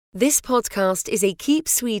This podcast is a Keep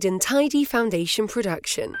Sweden Tidy Foundation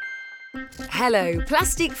production. Hello,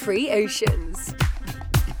 plastic-free oceans.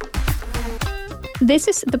 This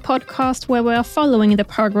is the podcast where we are following the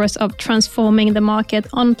progress of transforming the market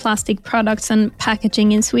on plastic products and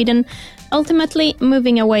packaging in Sweden, ultimately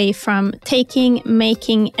moving away from taking,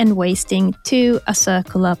 making and wasting to a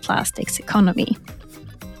circular plastics economy.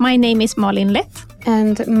 My name is Malin Leth.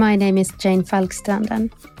 And my name is Jane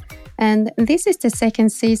Falkstranden. And this is the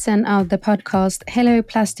second season of the podcast Hello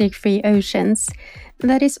Plastic-Free Oceans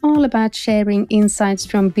that is all about sharing insights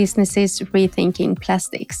from businesses rethinking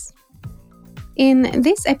plastics. In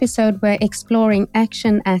this episode, we're exploring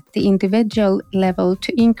action at the individual level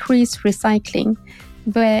to increase recycling,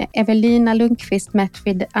 where Evelina Lundqvist met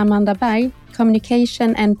with Amanda Berg,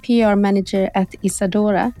 Communication and PR Manager at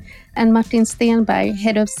Isadora, and Martin Stenberg,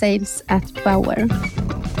 Head of Sales at Bauer.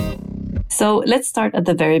 So let's start at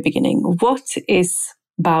the very beginning. What is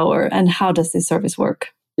Bauer and how does this service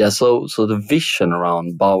work? Yeah, so the vision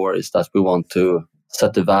around Bauer is that we want to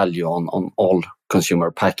set the value on all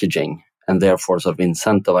consumer packaging and therefore sort of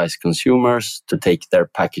incentivize consumers to take their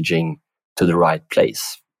packaging to the right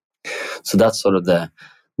place. So that's sort of the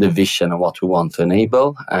vision of what we want to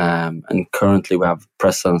enable. And currently we have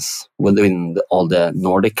presence within all the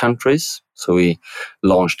Nordic countries. So we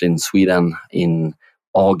launched in Sweden in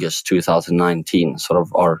August 2019, sort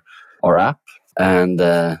of our app. And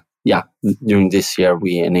during this year,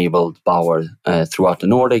 we enabled Bauer throughout the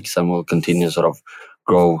Nordics, and we'll continue to sort of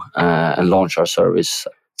grow and launch our service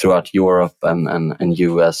throughout Europe and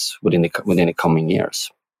US within the coming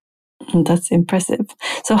years. That's impressive.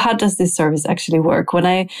 So how does this service actually work? When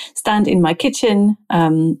I stand in my kitchen,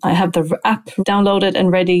 I have the app downloaded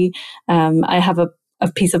and ready. I have a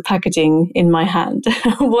piece of packaging in my hand.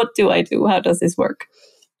 What do I do? How does this work?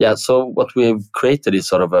 Yeah, so what we have created is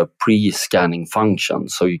sort of a pre-scanning function.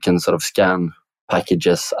 So you can sort of scan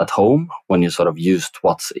packages at home when you sort of used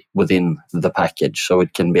what's within the package. So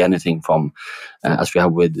it can be anything from, as we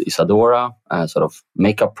have with Isadora, sort of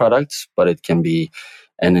makeup products, but it can be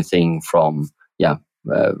anything from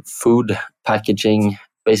food packaging,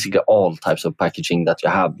 basically all types of packaging that you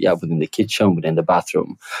have within the kitchen, within the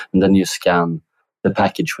bathroom. And then you scan the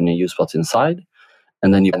package when you use what's inside.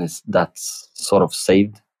 And then that's sort of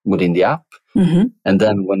saved within the app. Mm-hmm. And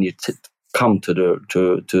then when you come to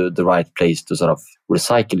the right place to sort of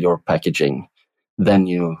recycle your packaging, then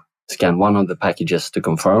you scan one of the packages to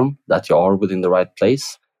confirm that you are within the right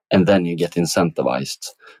place. And then you get incentivized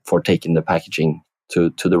for taking the packaging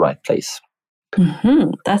to the right place.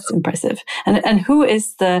 Mm-hmm. That's impressive. And who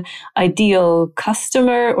is the ideal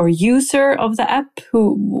customer or user of the app?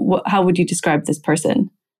 How would you describe this person?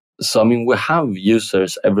 So, I mean, we have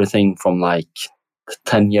users, everything from like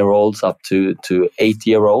 10-year-olds up to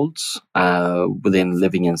 80-year-olds within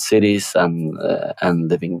living in cities and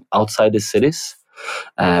living outside the cities.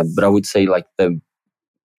 But I would say like the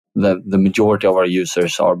majority of our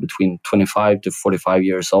users are between 25 to 45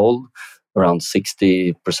 years old, around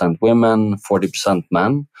 60% women, 40%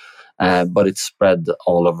 men. But it's spread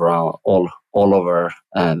all over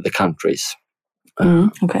the countries.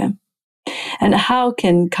 Okay. And how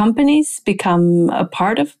can companies become a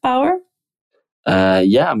part of Bauer?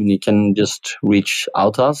 You can just reach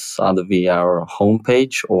out to us either via our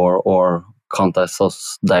homepage or contact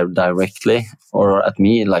us directly, or at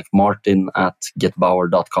me, like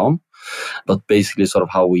martin@getbauer.com. But basically sort of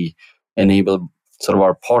how we enable sort of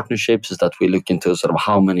our partnerships is that we look into sort of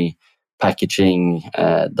how many packaging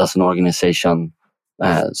does an organization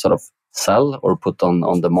sort of sell or put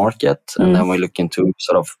on the market. And then we look into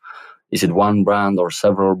sort of, is it one brand or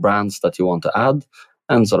several brands that you want to add?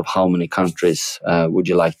 And sort of how many countries would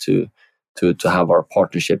you like to have our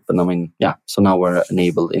partnership? And so now we're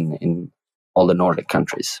enabled in all the Nordic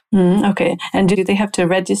countries. Okay. And do they have to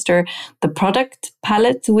register the product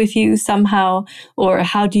palette with you somehow? Or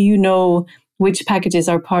how do you know which packages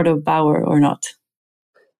are part of Bauer or not?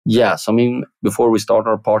 Yes, I mean, before we start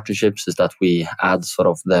our partnerships is that we add sort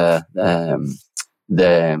of the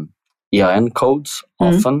EIN codes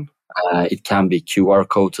often. It can be QR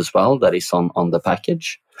codes as well that is on the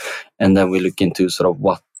package. And then we look into sort of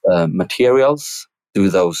what materials do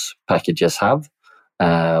those packages have,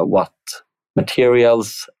 what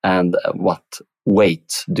materials and what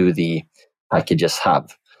weight do the packages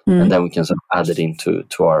have. And then we can sort of add it into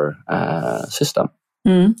our system.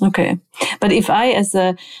 Okay. But if I, as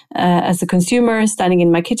a consumer standing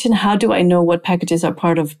in my kitchen, how do I know what packages are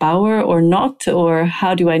part of Bauer or not? Or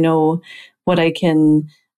how do I know what I can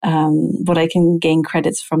gain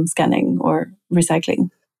credits from scanning or recycling?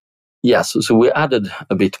 Yes, so we added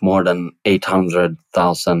a bit more than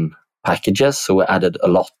 800,000 packages. So we added a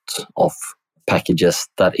lot of packages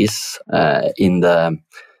that is in the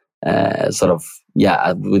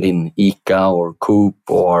within ICA or Coop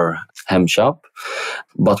or Hemshop.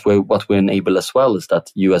 But what we enable as well is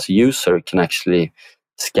that you as a user can actually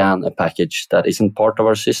scan a package that isn't part of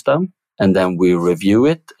our system, and then we review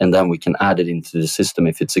it, and then we can add it into the system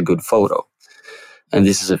if it's a good photo. And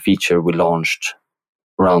this is a feature we launched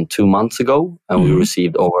around 2 months ago, and we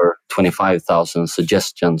received over 25,000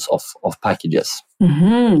 suggestions of packages.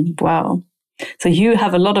 Mm-hmm. Wow. So you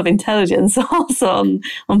have a lot of intelligence also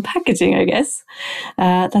on packaging, I guess.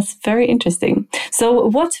 That's very interesting. So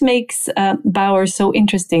what makes Bauer so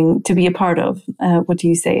interesting to be a part of? What do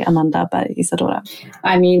you say, Amanda, by Isadora?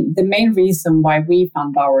 I mean, the main reason why we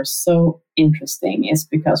found Bauer so interesting is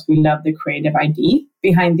because we love the creative idea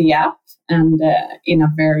behind the app, and in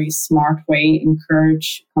a very smart way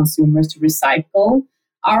encourage consumers to recycle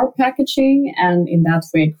our packaging, and in that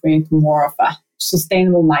way create more of a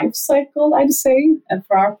sustainable life cycle, I'd say,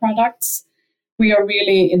 for our products. We are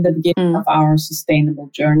really in the beginning of our sustainable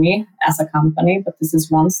journey as a company, but this is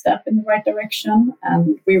one step in the right direction.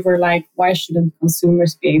 And we were like, why shouldn't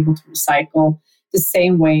consumers be able to recycle the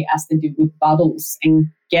same way as they do with bottles and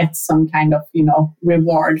get some kind of,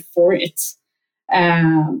 reward for it?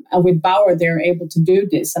 And with Bauer, they're able to do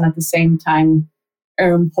this and at the same time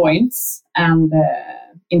earn points. And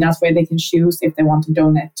in that way, they can choose if they want to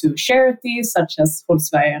donate to charities such as Håll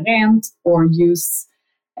Sverige Rent, or use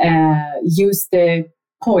the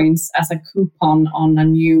points as a coupon on a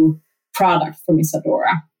new product from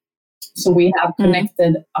Isadora. So we have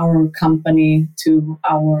connected our company to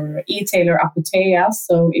our e-tailer Apotea.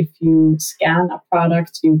 So if you scan a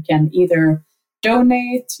product, you can either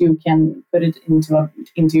donate, you can put it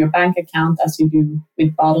into your bank account as you do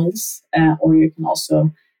with bottles, or you can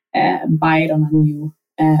also buy it on a new,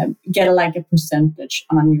 get a percentage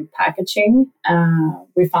on a new packaging.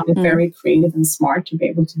 We found it very creative and smart to be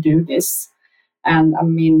able to do this. And I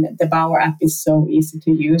mean, the Bauer app is so easy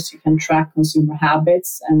to use. You can track consumer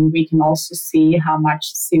habits, and we can also see how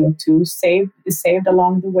much CO2 is saved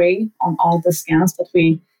along the way on all the scans that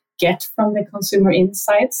we get from the consumer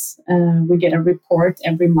insights. We get a report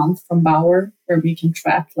every month from Bauer where we can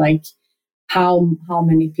track how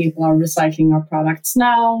many people are recycling our products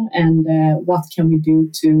now, and what can we do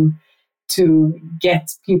to get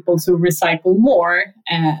people to recycle more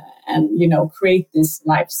and create this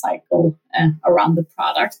life cycle around the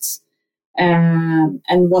products.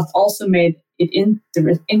 And what also made it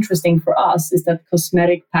interesting for us is that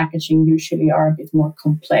cosmetic packaging usually are a bit more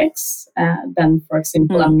complex than, for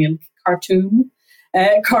example, a milk carton.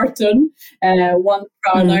 One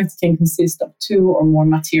product can consist of 2 or more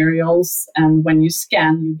materials, and when you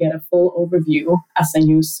scan, you get a full overview as a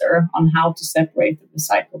user on how to separate and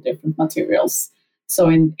recycle different materials. So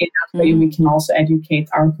in that way, we can also educate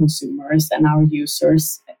our consumers and our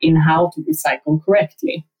users in how to recycle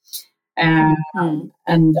correctly.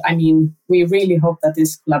 And I mean, we really hope that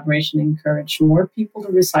this collaboration encourages more people to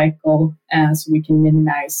recycle, so we can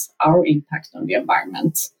minimize our impact on the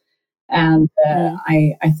environment. And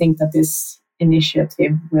I think that this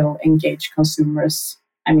initiative will engage consumers,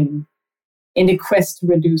 in the quest to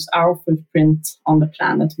reduce our footprint on the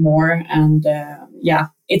planet more. And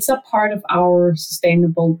it's a part of our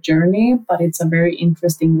sustainable journey, but it's a very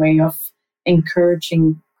interesting way of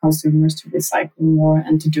encouraging consumers to recycle more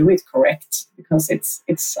and to do it correct, because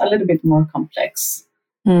it's a little bit more complex.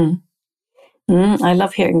 I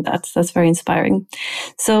love hearing that. That's very inspiring.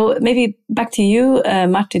 So maybe back to you,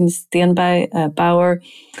 Martin Stenberg, Bauer.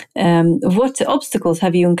 What obstacles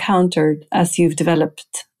have you encountered as you've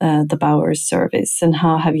developed the Bauer service, and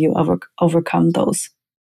how have you overcome those?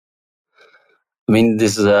 I mean,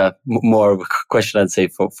 this is more of a question, I'd say,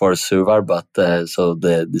 for Suvar, but so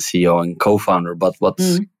the CEO and co-founder. But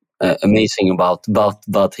what's amazing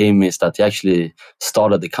about him is that he actually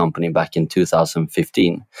started the company back in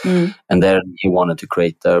 2015, and then he wanted to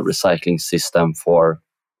create a recycling system for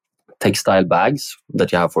textile bags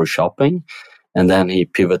that you have for shopping, and then he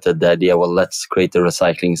pivoted the idea, well, let's create a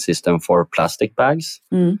recycling system for plastic bags.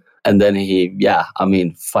 And then he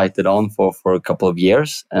fight it on for a couple of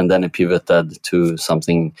years, and then he pivoted to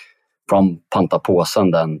something from Panta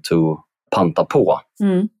Påsen then to Panta På.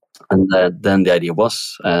 And then the idea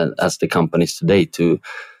was, as the company is today, to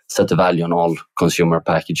set a value on all consumer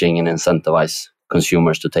packaging and incentivize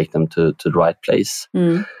consumers to take them to the right place.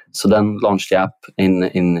 So then launched the app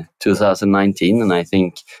in 2019, and I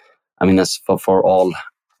think, as for all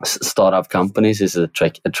startup companies, is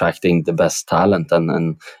attracting the best talent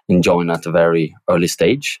and join at a very early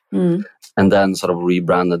stage. And then sort of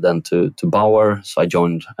rebranded then to Bauer. So I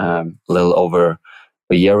joined a little over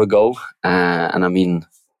a year ago. And I mean,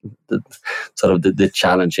 the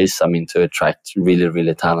challenge is, I mean, to attract really,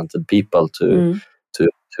 really talented people to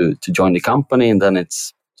join the company. And then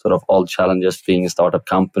it's sort of all challenges being a startup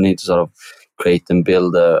company to sort of create and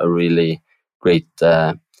build a really great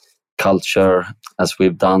culture. As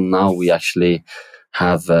we've done now, we actually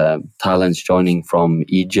have talents joining from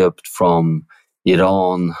Egypt, from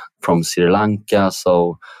Iran, from Sri Lanka.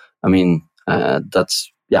 So, I mean, we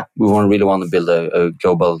really want to build a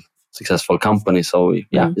global successful company. So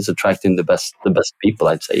it's attracting the best people,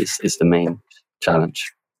 I'd say, is the main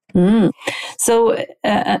challenge. So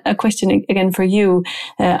a question again for you,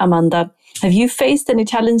 Amanda. Have you faced any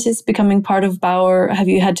challenges becoming part of Bauer? Have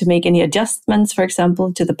you had to make any adjustments, for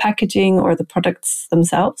example, to the packaging or the products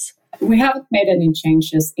themselves? We haven't made any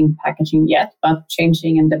changes in packaging yet, but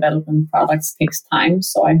changing and developing products takes time.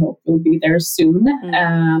 So I hope we'll be there soon.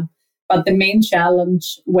 But the main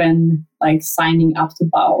challenge when signing up to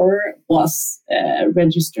Bauer was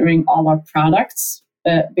registering all our products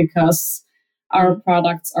because our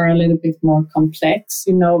products are a little bit more complex.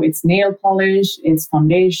 You know, it's nail polish, it's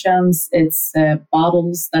foundations, it's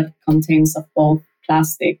bottles that contains of both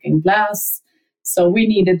plastic and glass. So we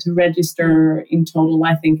needed to register in total,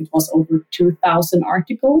 I think it was over 2,000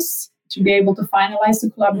 articles to be able to finalize the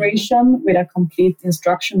collaboration with a complete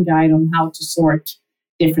instruction guide on how to sort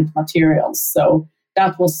different materials. So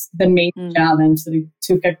that was the main challenge. That it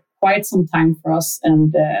took quite some time for us,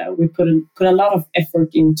 and we put a lot of effort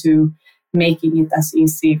into making it as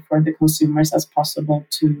easy for the consumers as possible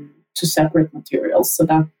to separate materials. So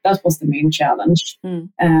that was the main challenge.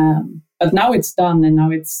 But now it's done, and now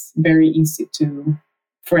it's very easy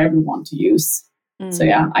for everyone to use. So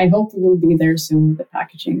I hope we will be there soon with the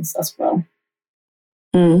packagings as well.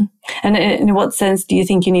 And in what sense do you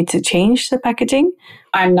think you need to change the packaging?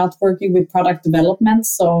 I'm not working with product development,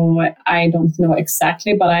 so I don't know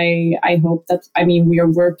exactly, but I hope that, we are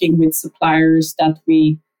working with suppliers that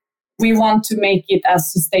we want to make it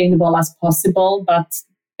as sustainable as possible, but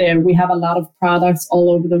we have a lot of products all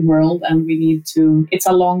over the world, and it's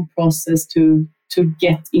a long process to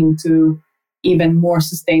get into even more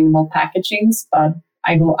sustainable packagings, but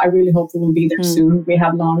I really hope we will be there soon. We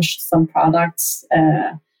have launched some products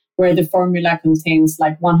where the formula contains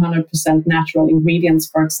 100% natural ingredients,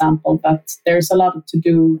 for example, but there's a lot to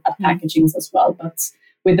do at packagings as well. But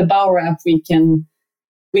with the Bauer app, we can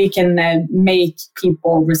make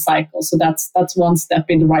people recycle. So that's one step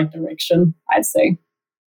in the right direction, I'd say.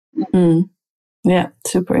 Yeah,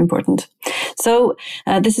 super important. So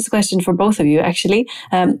this is a question for both of you, actually.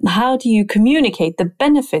 How do you communicate the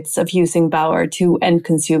benefits of using Bauer to end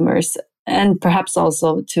consumers and perhaps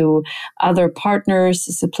also to other partners,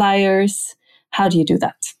 suppliers? How do you do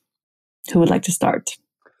that? Who would like to start?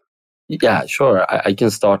 Yeah, sure. I can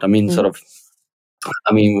start. What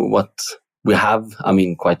we have,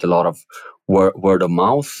 quite a lot of word of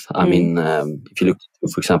mouth. If you look,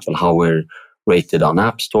 for example, how we're rated on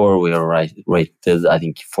App Store, we are rated, I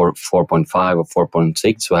think, for 4.5 or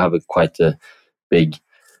 4.6. We have quite a big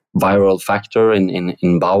viral factor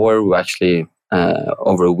in Bauer. We actually,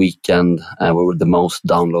 over a weekend, we were the most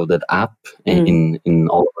downloaded app in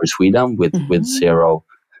all over Sweden with zero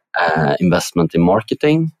investment in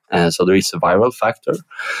marketing. So there is a viral factor.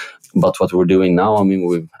 But what we're doing now,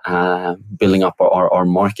 we're building up our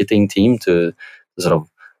marketing team to sort of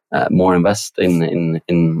more invest in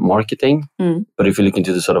marketing. But if you look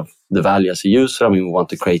into the value as a user, we want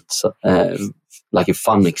to create a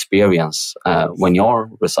fun experience when you're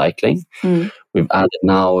recycling. We've added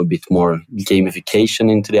now a bit more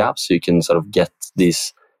gamification into the app, so you can get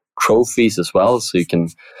these trophies as well, so you can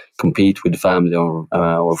compete with family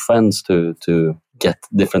or friends to get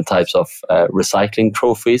different types of recycling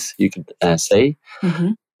trophies, you could say.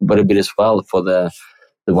 But a bit as well for the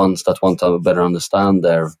ones that want to better understand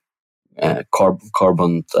their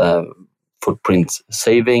carbon footprint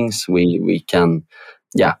savings. We can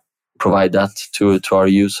provide that to our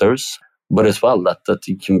users, but as well that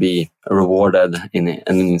it can be rewarded and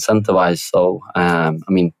incentivized. So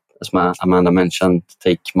as Amanda mentioned,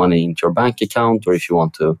 take money into your bank account, or if you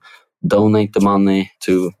want to donate the money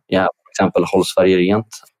to, for example, Håll Sverige Rent,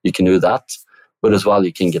 you can do that. But as well,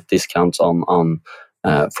 you can get discounts on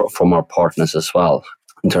from our partners as well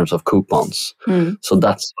in terms of coupons. So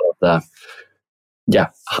that's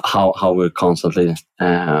how we're constantly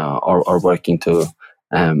are working to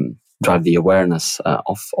drive the awareness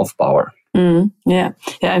of Bauer.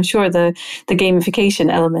 I'm sure the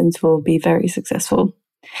gamification element will be very successful.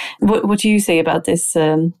 What do you say about this,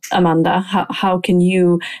 Amanda? How can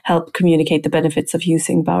you help communicate the benefits of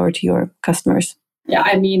using Bauer to your customers? Yeah,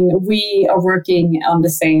 I mean, we are working in the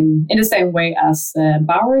same way as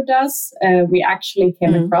Bauer does. We actually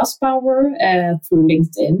came across Bauer through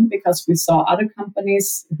LinkedIn because we saw other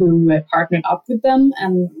companies who partnered up with them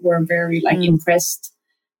and were very impressed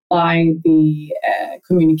by the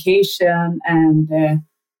communication and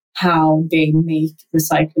how they make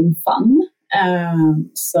recycling fun.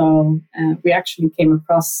 So we actually came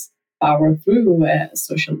across Bauer through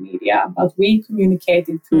social media, but we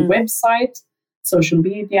communicated through website, social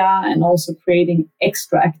media, and also creating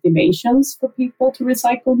extra activations for people to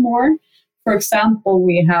recycle more. For example,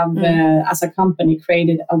 we have, as a company,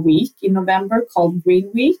 created a week in November called Green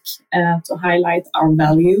Week to highlight our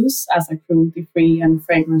values as a cruelty-free and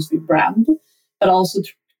fragrance-free brand, but also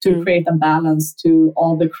to create a balance to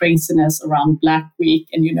all the craziness around Black Week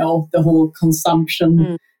and, the whole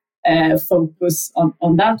consumption focus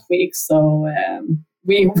on that week. So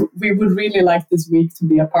we would really like this week to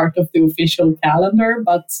be a part of the official calendar,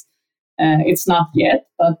 but it's not yet.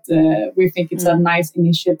 But we think it's a nice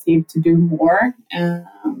initiative to do more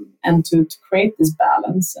and to create this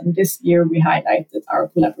balance. And this year we highlighted our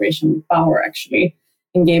collaboration with Bauer actually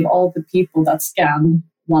and gave all the people that scanned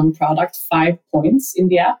one product 5 points in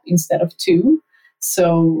the app instead of 2.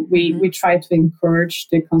 So we try to encourage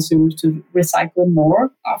the consumers to recycle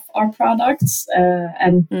more of our products.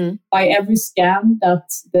 And by every scan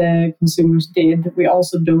that the consumers did, we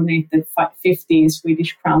also donated 50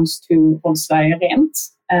 Swedish crowns to Håll Sverige Rent.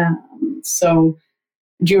 So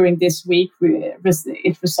during this week,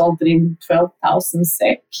 it resulted in 12,000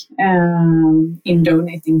 SEK in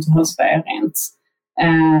donating to Håll Sverige Rent.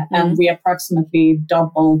 And we approximately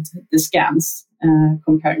doubled the scans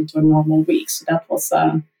compared to a normal week. So that was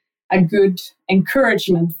a good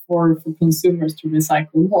encouragement for consumers to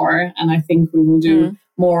recycle more. And I think we will do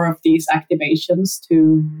more of these activations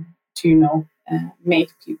to make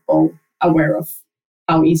people aware of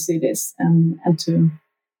how easy it is and to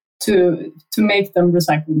make them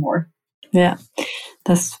recycle more. Yeah,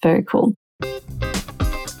 that's very cool.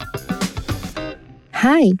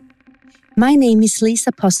 Hi. My name is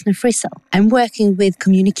Lisa Postner-Frissell. I'm working with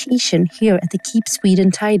communication here at the Keep Sweden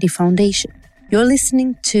Tidy Foundation. You're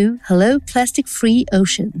listening to Hello Plastic Free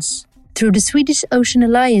Oceans. Through the Swedish Ocean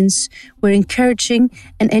Alliance, we're encouraging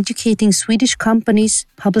and educating Swedish companies,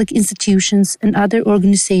 public institutions, and other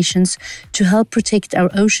organizations to help protect our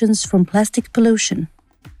oceans from plastic pollution.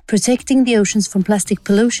 Protecting the oceans from plastic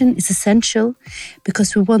pollution is essential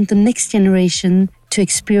because we want the next generation to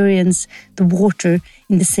experience the water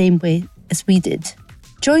in the same way as we did.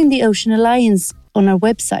 Join the Ocean Alliance on our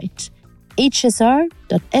website, hsr.se/Ocean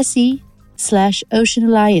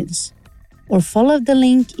Alliance, or follow the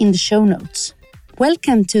link in the show notes.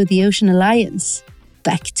 Welcome to the Ocean Alliance.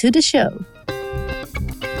 Back to the show.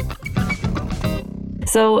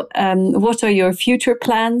 So what are your future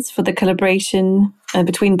plans for the collaboration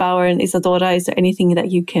between Bauer and Isadora? Is there anything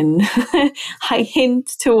that you can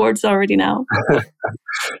hint towards already now?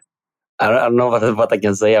 I don't know what I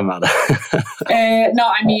can say about that. No,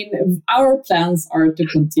 I mean, our plans are to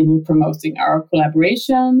continue promoting our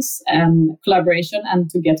collaboration and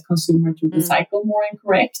to get consumers to recycle more and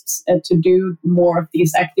correct, to do more of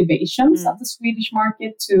these activations at the Swedish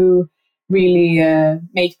market to really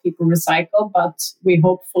make people recycle. But we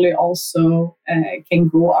hopefully also can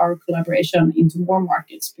grow our collaboration into more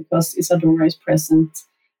markets because Isadora is present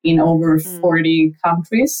in over 40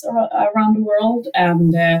 countries around the world.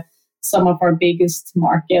 And some of our biggest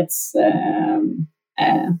markets,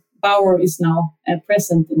 Bauer is now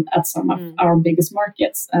present at some of our biggest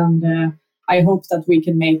markets. And I hope that we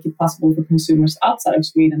can make it possible for consumers outside of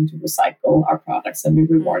Sweden to recycle our products and be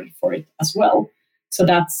rewarded for it as well. So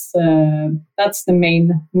that's the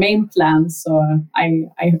main plan. So I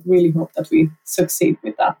really hope that we succeed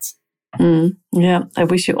with that. Yeah, I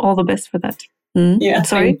wish you all the best for that. Yeah,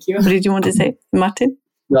 sorry. Thank you. What did you want to say, Martin?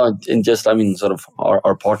 No, and just, sort of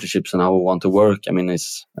our partnerships and how we want to work.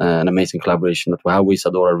 It's an amazing collaboration that we have with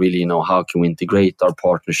Isadora. Really, how can we integrate our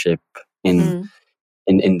partnership in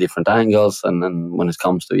different angles, and then when it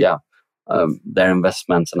comes to their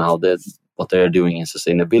investments and how what they're doing in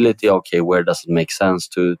sustainability. Okay, where does it make sense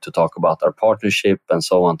to talk about our partnership and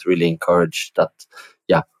so on, to really encourage that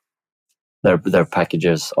their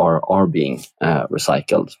packages are being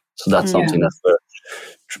recycled. So that's something that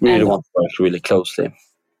we really want to work really closely.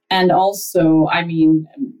 And also, I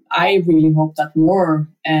really hope that more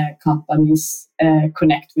companies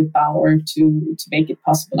connect with Bauer to make it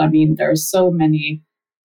possible. There are so many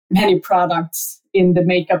products in the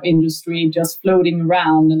makeup industry just floating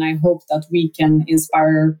around, and I hope that we can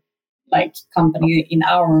inspire company in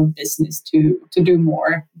our business to do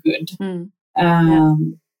more good.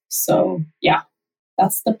 So yeah.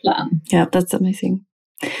 that's the plan. Yeah, that's amazing.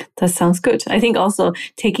 That sounds good. I think also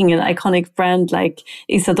taking an iconic brand like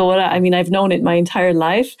Isadora, I mean, I've known it my entire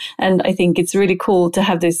life, and I think it's really cool to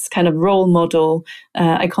have this kind of role model,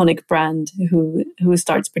 iconic brand who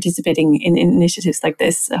starts participating in initiatives like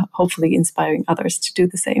this, hopefully inspiring others to do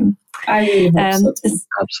the same. I really hope so too.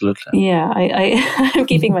 Absolutely. Yeah, I'm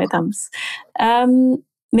keeping my thumbs.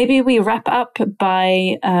 Maybe we wrap up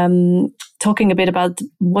by talking a bit about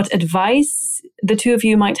what advice the two of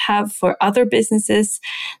you might have for other businesses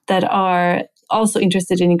that are also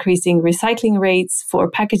interested in increasing recycling rates for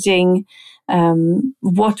packaging.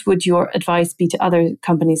 What would your advice be to other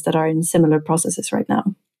companies that are in similar processes right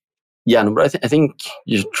now? Yeah, no, but I think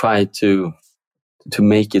you try to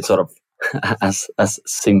make it sort of as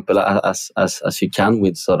simple as you can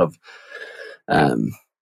with sort of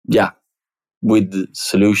with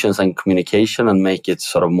solutions and communication, and make it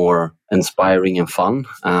sort of more inspiring and fun.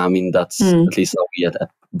 I mean, that's at least how we at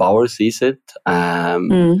Bauer sees it.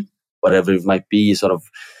 Whatever it might be, sort of,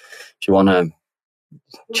 if you want to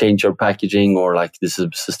change your packaging, or like this is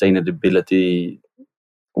sustainability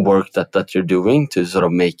work that you're doing, to sort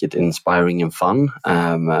of make it inspiring and fun,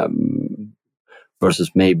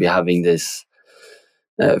 versus maybe having this,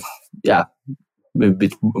 a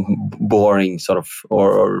bit boring sort of,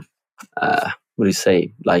 or what do you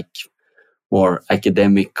say, like more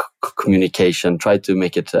academic communication. Try to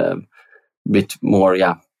make it a bit more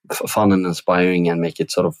fun and inspiring, and make it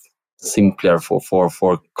sort of simpler for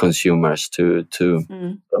consumers to do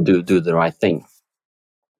the right thing.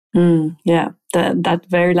 Yeah, that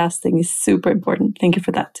very last thing is super important. Thank you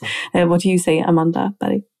for that. What do you say, Amanda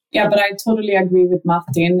Berg? Yeah, but I totally agree with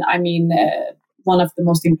Martin. I mean, one of the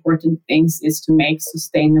most important things is to make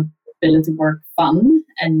sustainability work fun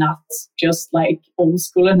and not just like old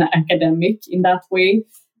school and academic in that way.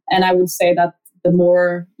 And I would say that the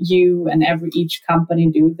more you and each company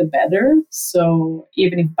do, the better. So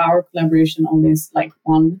even if Bauer collaboration only is like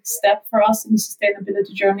one step for us in the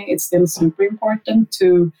sustainability journey, it's still super important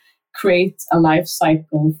to create a life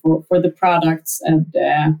cycle for the products, and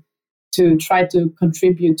to try to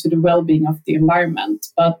contribute to the well-being of the environment.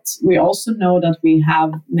 But we also know that we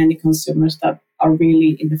have many consumers that are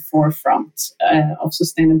really in the forefront of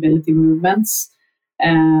sustainability movements.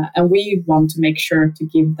 And we want to make sure to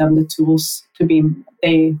give them the tools to be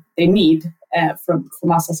they need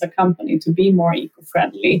from us as a company to be more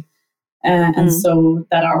eco-friendly, and so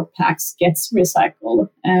that our packs gets recycled.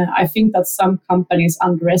 I think that some companies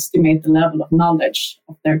underestimate the level of knowledge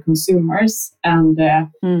of their consumers, and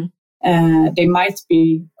they might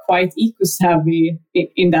be quite eco-savvy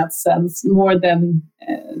in that sense, more than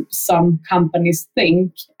some companies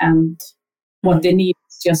think. And what they need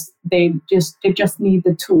is they just need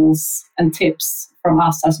the tools and tips from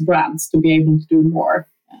us as brands to be able to do more.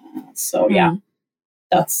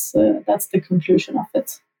 That's the conclusion of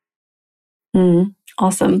it.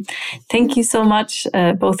 Awesome. Thank you so much,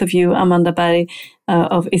 both of you, Amanda Berg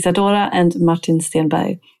of Isadora and Martin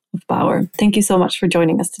Stenberg of Bauer. Thank you so much for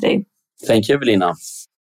joining us today. Thank you, Evelina.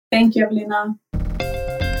 Thank you, Evelina.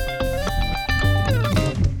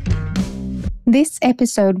 This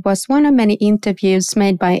episode was one of many interviews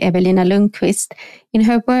made by Evelina Lundqvist in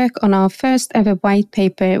her work on our first ever white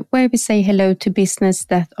paper, where we say hello to business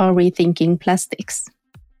that are rethinking plastics.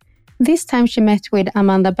 This time she met with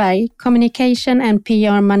Amanda Berg, communication and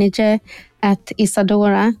PR manager at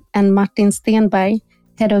Isadora, and Martin Stenberg,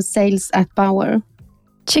 head of sales at Bauer.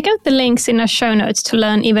 Check out the links in our show notes to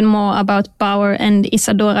learn even more about Bauer and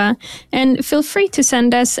Isadora, and feel free to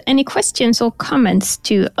send us any questions or comments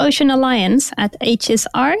to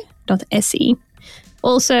oceanalliance@hsr.se.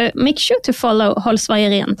 Also, make sure to follow Håll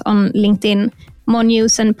Sverige Rent on LinkedIn. More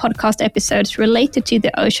news and podcast episodes related to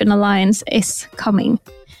the Ocean Alliance is coming.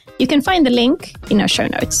 You can find the link in our show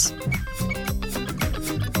notes.